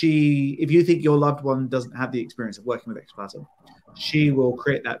 So if you think your loved one doesn't have the experience of working with ectoplasm, she will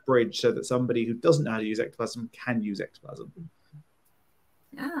create that bridge so that somebody who doesn't know how to use ectoplasm can use ectoplasm.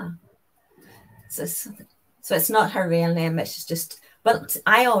 Ah, so it's not her real name. It's just. But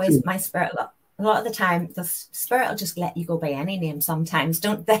my spirit. A lot of the time, the spirit will just let you go by any name. Sometimes,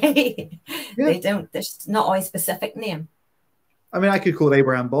 don't they? Yeah. They don't. There's not always a specific name. I mean, I could call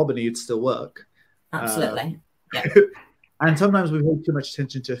Abraham Bob and he'd still work. Absolutely. Yeah. And sometimes we pay too much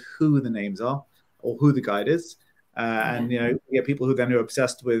attention to who the names are or who the guide is. And, you know, you get people who then are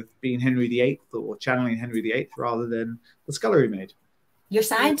obsessed with being Henry VIII or channeling Henry VIII rather than the scullery maid. You're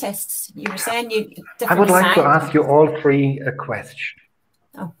scientists. You were saying you. I would like to ask you all three a question.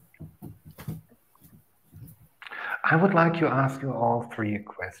 Oh. I would like to ask you all three a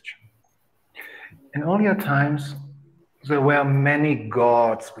question. In earlier times, there were many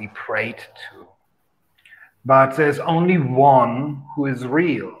gods we prayed to, but there's only one who is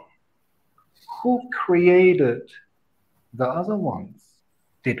real. Who created the other ones?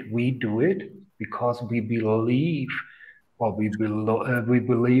 Did we do it because we believe, or we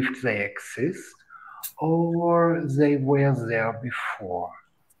believed they exist, or they were there before?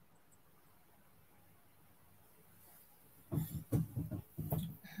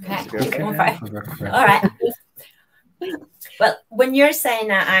 Okay. All right. Well, when you're saying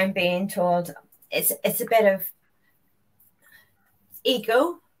that, I'm being told it's a bit of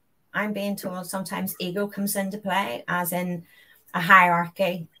ego. I'm being told sometimes ego comes into play, as in a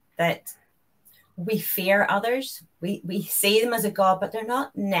hierarchy that we fear others. We see them as a god, but they're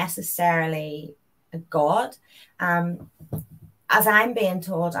not necessarily a god. As I'm being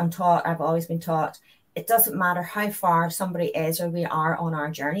told, I've always been taught, it doesn't matter how far somebody is or we are on our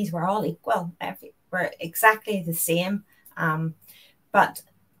journeys. We're all equal. We're exactly the same. But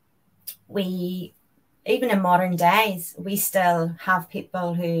even in modern days, we still have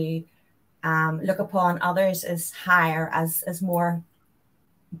people who look upon others as higher, as more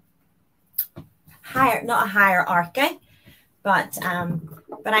higher, not a hierarchy, but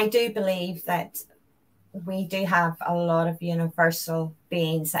I do believe that we do have a lot of universal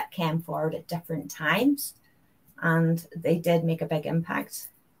beings that came forward at different times, and they did make a big impact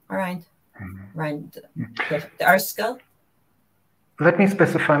around the Earth skull. let me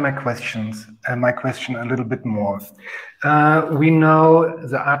specify my question a little bit more. We know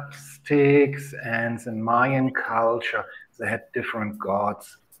the Aztecs and the Mayan culture, they had different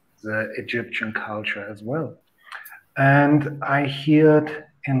gods, the Egyptian culture as well. And I heard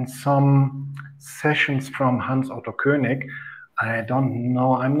in some sessions from Hans Otto König, I don't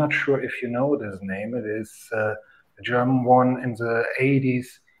know, I'm not sure if you know this name, it is a German one in the 80s.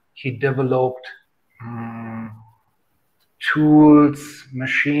 He developed tools,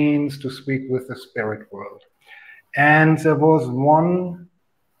 machines to speak with the spirit world. And there was one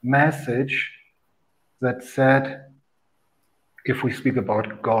message that said, if we speak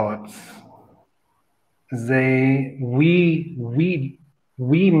about gods, we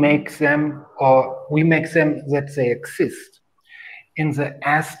make them that they exist in the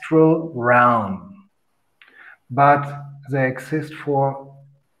astral realm, but they exist for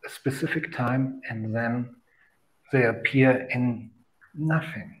a specific time and then they appear in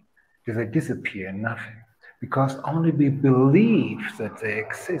nothing. They disappear in nothing because only we believe that they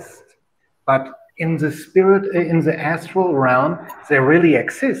exist. But in the spirit, in the astral realm, they really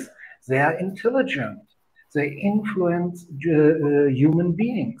exist. They are intelligent. They influence human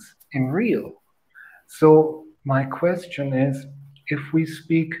beings in real. So my question is, if we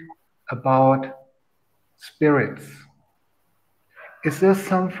speak about spirits, is there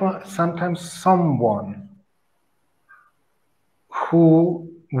sometimes someone who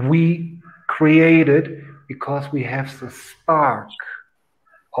we created because we have the spark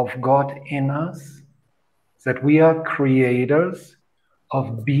of God in us, that we are creators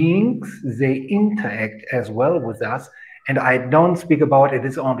of beings, they interact as well with us, and I don't speak about it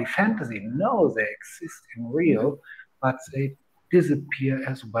is only fantasy. No, they exist in real, but they disappear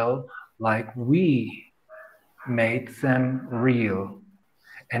as well, like we made them real.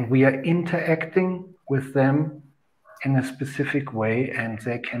 And we are interacting with them in a specific way, and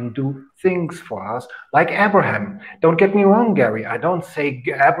they can do things for us, like Abraham. Don't get me wrong, Gary. I don't say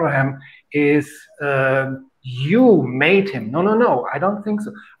Abraham is, you made him. No, no, no. I don't think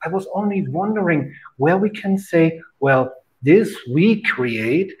so. I was only wondering where we can say, well, this we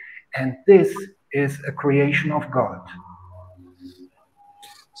create, and this is a creation of God.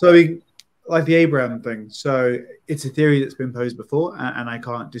 So, like the Abraham thing. So it's a theory that's been posed before, and I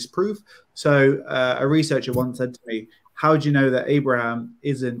can't disprove. So a researcher once said to me, how do you know that Abraham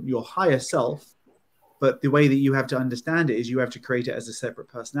isn't your higher self, but the way that you have to understand it is you have to create it as a separate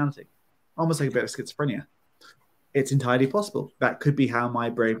personality, almost like a bit of schizophrenia. It's entirely possible. That could be how my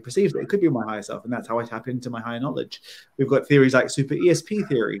brain perceives it. It could be my higher self, and that's how I tap into my higher knowledge. We've got theories like super ESP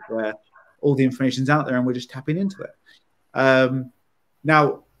theory, where all the information's out there and we're just tapping into it.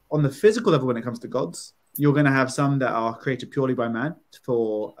 Now, on the physical level, when it comes to gods, you're going to have some that are created purely by man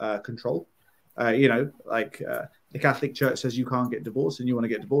for control. You know, like the Catholic Church says you can't get divorced, and you want to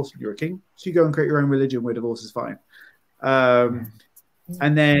get divorced and you're a king. So you go and create your own religion where divorce is fine.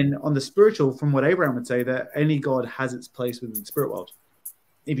 And then on the spiritual, from what Abraham would say, that any god has its place within the spirit world.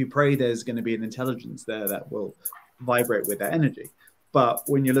 If you pray, there's going to be an intelligence there that will vibrate with that energy. But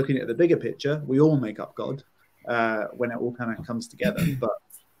when you're looking at the bigger picture, we all make up God when it all kind of comes together. But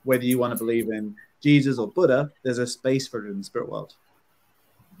whether you want to believe in Jesus or Buddha, there's a space for it in the spirit world.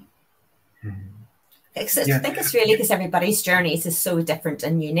 I think it's really because everybody's journeys is so different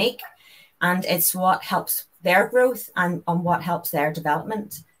and unique, and it's what helps their growth and on what helps their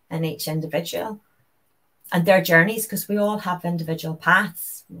development in each individual and their journeys, because we all have individual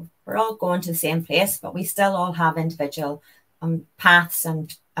paths. We're all going to the same place, but we still all have individual paths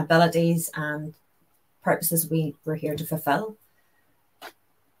and abilities and purposes we're here to fulfill.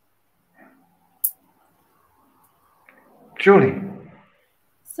 Julie.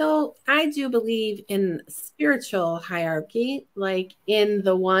 So I do believe in spiritual hierarchy, like in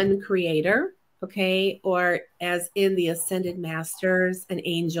the one creator, okay, or as in the ascended masters and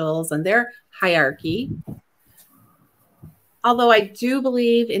angels and their hierarchy. Although I do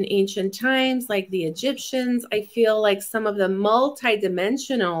believe in ancient times, like the Egyptians, I feel like some of the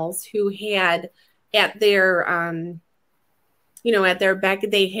multidimensionals who had at their, at their back,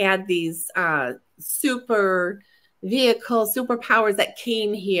 they had these superpowers that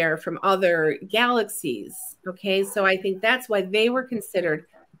came here from other galaxies. Okay, so I think that's why they were considered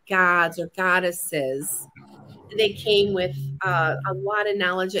gods or goddesses. They came with a lot of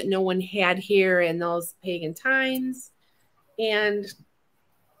knowledge that no one had here in those pagan times. And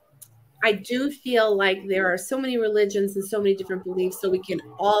I do feel like there are so many religions and so many different beliefs, so we can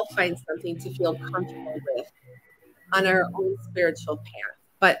all find something to feel comfortable with on our own spiritual path.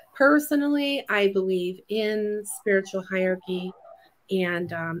 But personally, I believe in spiritual hierarchy and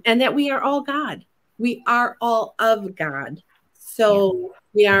that we are all God. We are all of God. So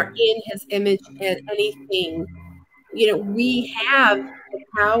we are in his image, and anything, we have the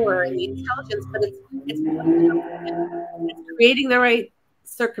power and the intelligence, but it's creating the right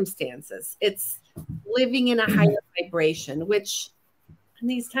circumstances. It's living in a higher vibration, which in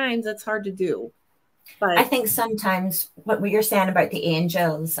these times it's hard to do. But I think sometimes what you're saying about the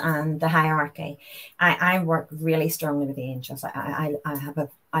angels and the hierarchy, I work really strongly with the angels.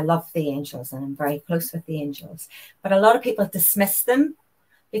 I love the angels and I'm very close with the angels. But a lot of people dismiss them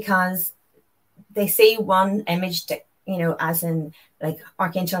because they see one image, as in like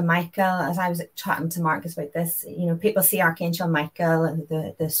Archangel Michael. As I was chatting to Markus about this, people see Archangel Michael and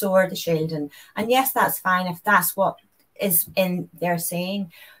the sword, the shield, and yes, that's fine if that's what is in their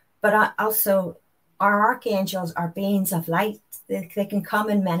saying. But also, our archangels are beings of light. They can come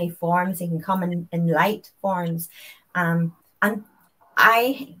in many forms. They can come in light forms. And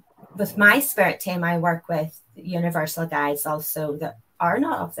with my spirit team, I work with universal guides also that are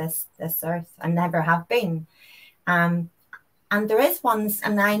not of this earth and never have been. And there is ones,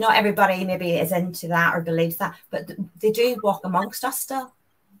 and I know everybody maybe is into that or believes that, but they do walk amongst us still.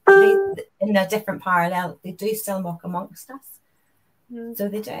 In a different parallel, they do still walk amongst us. Mm-hmm. So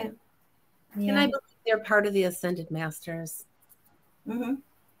they do. Yeah. And I believe they're part of the Ascended Masters. Mm-hmm.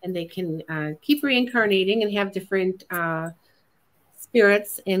 And they can keep reincarnating and have different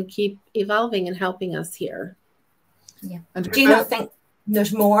spirits and keep evolving and helping us here. Yeah. And do you not think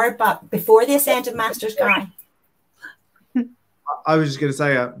there's more, but before the Ascended Masters, Guy? I was just going to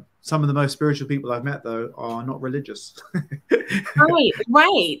say, some of the most spiritual people I've met, though, are not religious. Right.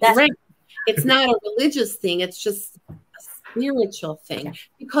 It's not a religious thing. It's just a spiritual thing.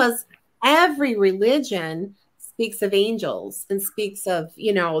 Because every religion speaks of angels and speaks of,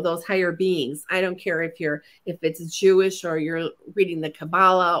 those higher beings. I don't care if it's Jewish or you're reading the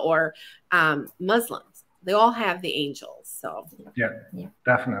Kabbalah or Muslims. They all have the angels. So yeah,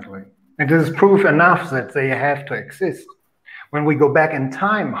 definitely. It is proof enough that they have to exist. When we go back in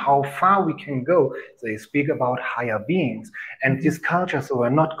time, how far we can go, they speak about higher beings. And these cultures were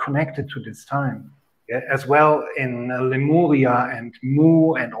not connected to this time. Yeah? As well in Lemuria and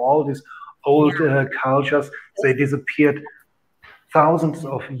Mu and all these old cultures, they disappeared thousands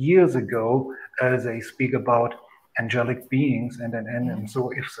of years ago. They speak about angelic beings. And so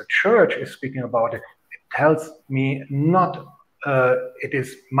if the church is speaking about it, it tells me not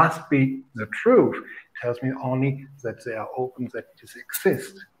must be the truth. It tells me only that they are open, that this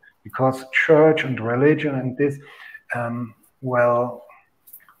exists. Because church and religion and this,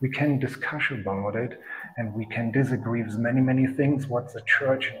 we can discuss about it and we can disagree with many, many things what the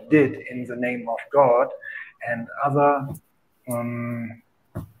church did in the name of God, and other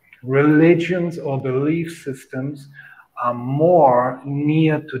religions or belief systems are more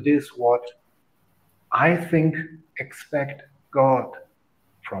near to this what I think expect God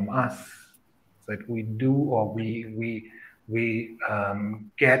from us, that we do, or we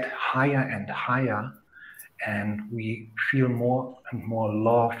get higher and higher, and we feel more and more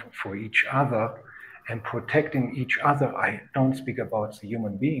love for each other and protecting each other. I don't speak about the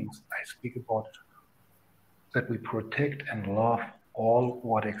human beings. I speak about that we protect and love all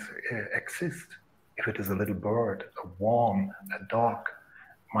what exists. If it is a little bird, a worm, a dog,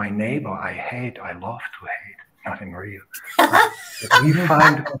 my neighbor, I hate, I love to hate. Nothing real. That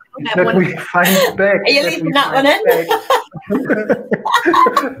we find back. Are you leaving that one in?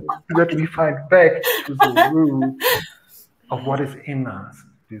 That we find back to the root of what is in us,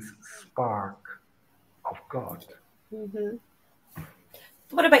 this spark of God. Mm-hmm.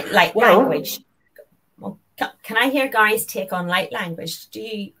 What about light language? Well, can I hear Guy's take on light language? Do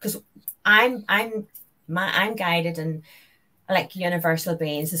you? Because I'm guided and like universal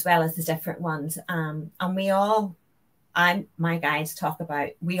beings as well as the different ones, and my guides talk about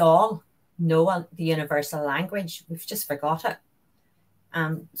we all know the universal language. We've just forgot it.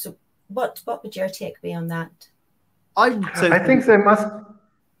 So what would your take be on that? I think they must.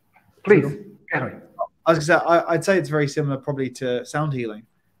 Please, Henry. I was going to say, I'd say it's very similar probably to sound healing.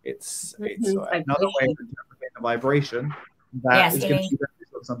 It's another way of interpreting the vibration that is going to be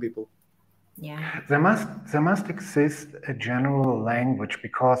beneficial to some people. Yeah, there must exist a general language,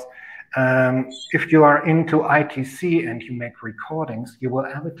 because if you are into ITC and you make recordings, you will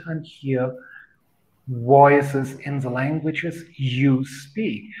every time hear voices in the languages you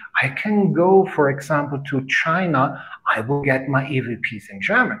speak. I can go, for example, to China. I will get my EVPs in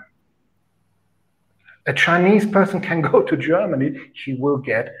German. A Chinese person can go to Germany. He will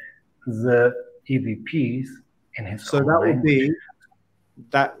get the EVPs in his own language.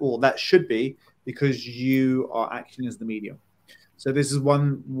 That should be because you are acting as the medium. So this is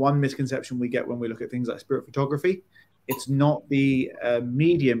one misconception we get when we look at things like spirit photography, It's not the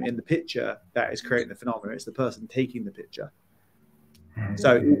medium in the picture that is creating the phenomena. It's the person taking the picture.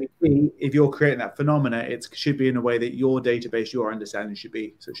 So if you're creating that phenomena, it should be in a way that your database, your understanding should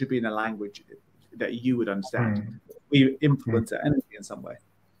be. So it should be in a language that you would understand. We influence that energy in some way.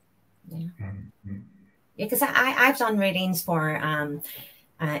 Yeah, because I've done readings for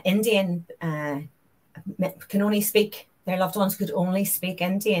Indian can only speak, their loved ones could only speak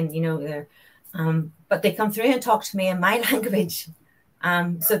Indian, you know, but they come through and talk to me in my language,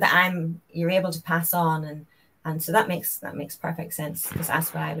 so that you're able to pass on, and so that makes perfect sense, because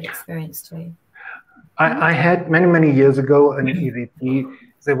that's what I would experience too. I had many years ago an EVP.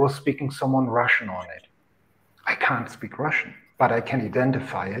 They were speaking someone Russian on it. I can't speak Russian, but I can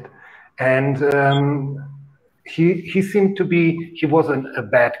identify it, and he seemed to be, he wasn't a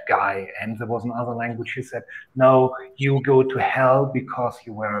bad guy, and there was another language. He said, no, you go to hell because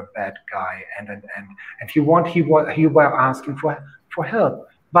you were a bad guy, and he were asking for help.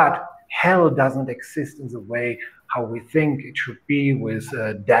 But hell doesn't exist in the way how we think it should be, with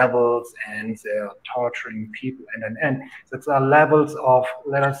devils and torturing people, and that are levels of,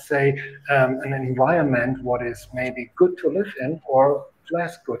 let us say, an environment what is maybe good to live in or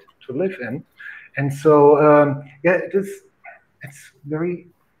less good to live in. And so, yeah, it's very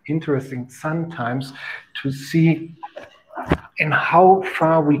interesting sometimes to see in how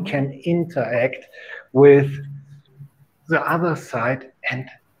far we can interact with the other side. And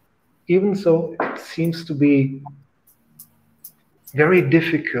even so, it seems to be very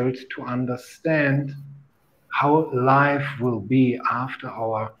difficult to understand how life will be after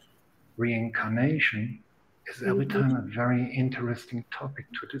our reincarnation. Is every time a very interesting topic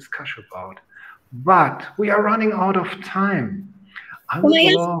to discuss about. But we are running out of time. Can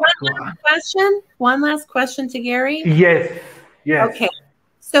I ask one last question to Gary? Yes. Okay.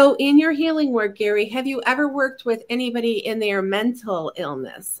 So in your healing work, Gary, have you ever worked with anybody in their mental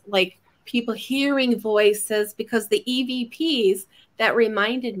illness, like people hearing voices? Because the EVPs, that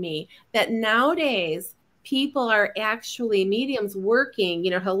reminded me that nowadays people are actually, mediums working,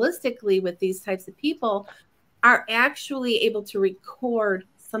 you know, holistically with these types of people, are actually able to record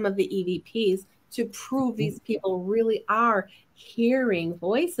some of the EVPs to prove these people really are hearing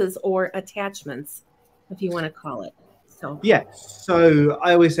voices or attachments, if you want to call it. So yeah, so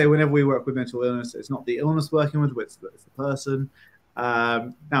I always say whenever we work with mental illness, it's not the illness working with, it's the person.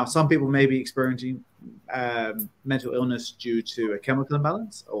 Now, some people may be experiencing mental illness due to a chemical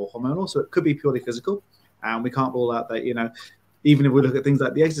imbalance or hormonal, so it could be purely physical, and we can't rule out that, you know, even if we look at things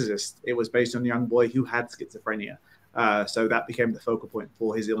like The Exorcist, it was based on a young boy who had schizophrenia, so that became the focal point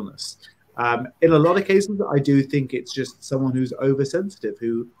for his illness. In a lot of cases, I do think it's just someone who's oversensitive,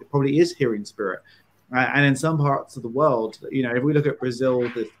 who probably is hearing spirit. And in some parts of the world, you know, if we look at Brazil,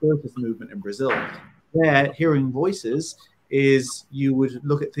 the spiritist movement in Brazil, their hearing voices is, you would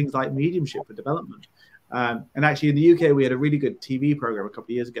look at things like mediumship and development. And actually in the UK, we had a really good TV program a couple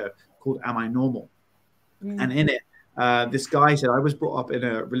of years ago called Am I Normal? And in it, this guy said, I was brought up in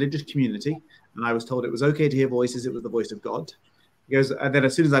a religious community and I was told it was okay to hear voices. It was the voice of God. He goes, and then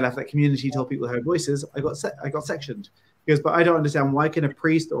as soon as I left that community, told people who heard voices, I got sectioned. He goes, but I don't understand, why can a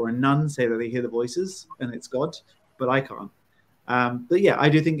priest or a nun say that they hear the voices and it's God, but I can't. But yeah, I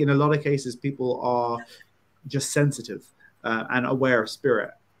do think in a lot of cases, people are just sensitive and aware of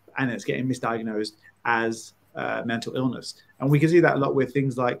spirit, and it's getting misdiagnosed as mental illness. And we can see that a lot with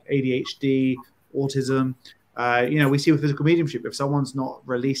things like ADHD, autism. You know, we see with physical mediumship, if someone's not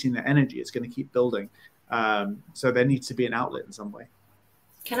releasing their energy, it's going to keep building. So there needs to be an outlet in some way.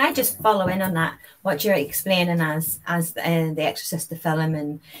 Can I just follow in on that? What you're explaining as The Exorcist, the film,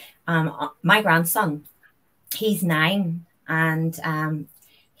 and my grandson, he's 9, and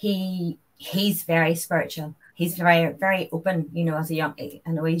he's very spiritual. He's very, very open, you know, as a young,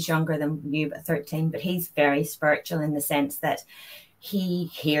 I know he's younger than you, but 13, but he's very spiritual in the sense that he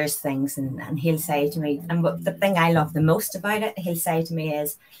hears things, and he'll say to me, and the thing I love the most about it, he'll say to me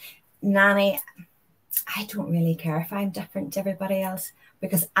is, Nanny, I don't really care if I'm different to everybody else,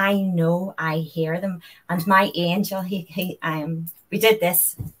 because I know I hear them. And my angel, we did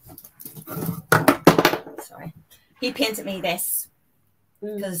this. Sorry. He painted me this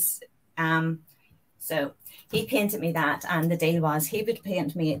because, so he painted me that. And the deal was, he would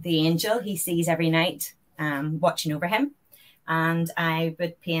paint me the angel he sees every night, watching over him. And I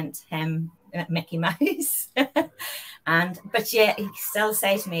would paint him Mickey Mouse. But yeah, he still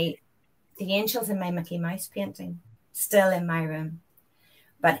say to me, the angel's in my Mickey Mouse painting, still in my room.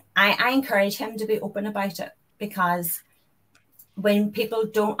 But I encourage him to be open about it, because when people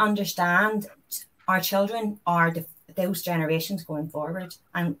don't understand, our children are those generations going forward.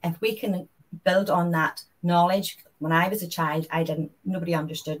 And if we can build on that knowledge. When I was a child, nobody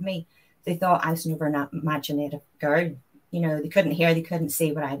understood me. They thought I was an over-imaginative girl. You know, they couldn't hear, they couldn't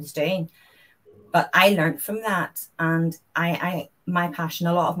see what I was doing. But I learned from that. And my passion,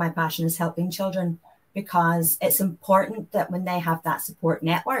 a lot of my passion is helping children, because it's important that when they have that support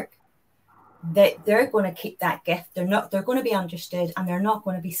network, they're going to keep that gift. They're going to be understood, and they're not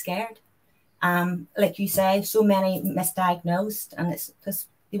going to be scared. Like you say, so many misdiagnosed, and it's because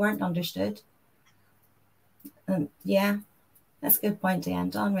they weren't understood. And yeah, that's a good point to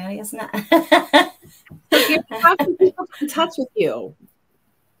end on, really, isn't it? How can people get in touch with you?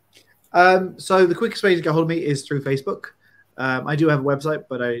 So the quickest way to get hold of me is through Facebook. I do have a website,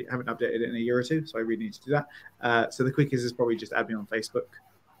 but I haven't updated it in a year or two, so I really need to do that. So the quickest is probably just add me on Facebook.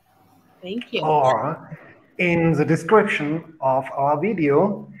 Thank you. Or in the description of our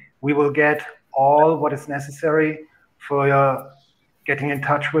video, we will get all what is necessary for your getting in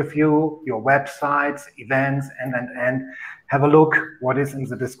touch with you, your websites, events, and have a look what is in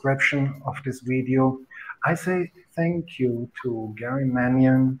the description of this video. I say thank you to Gary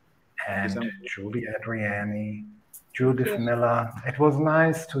Mannion and Julie Adreani, Judith Millar. It was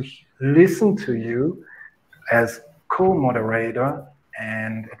nice to listen to you as co-moderator,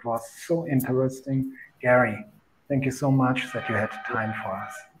 and it was so interesting. Gary, thank you so much that you had time for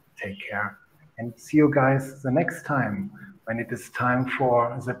us. Take care. And see you guys the next time when it is time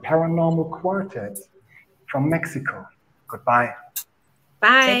for the Paranormal Quartett from Mexico. Goodbye.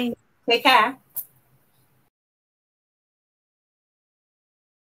 Bye. Take care.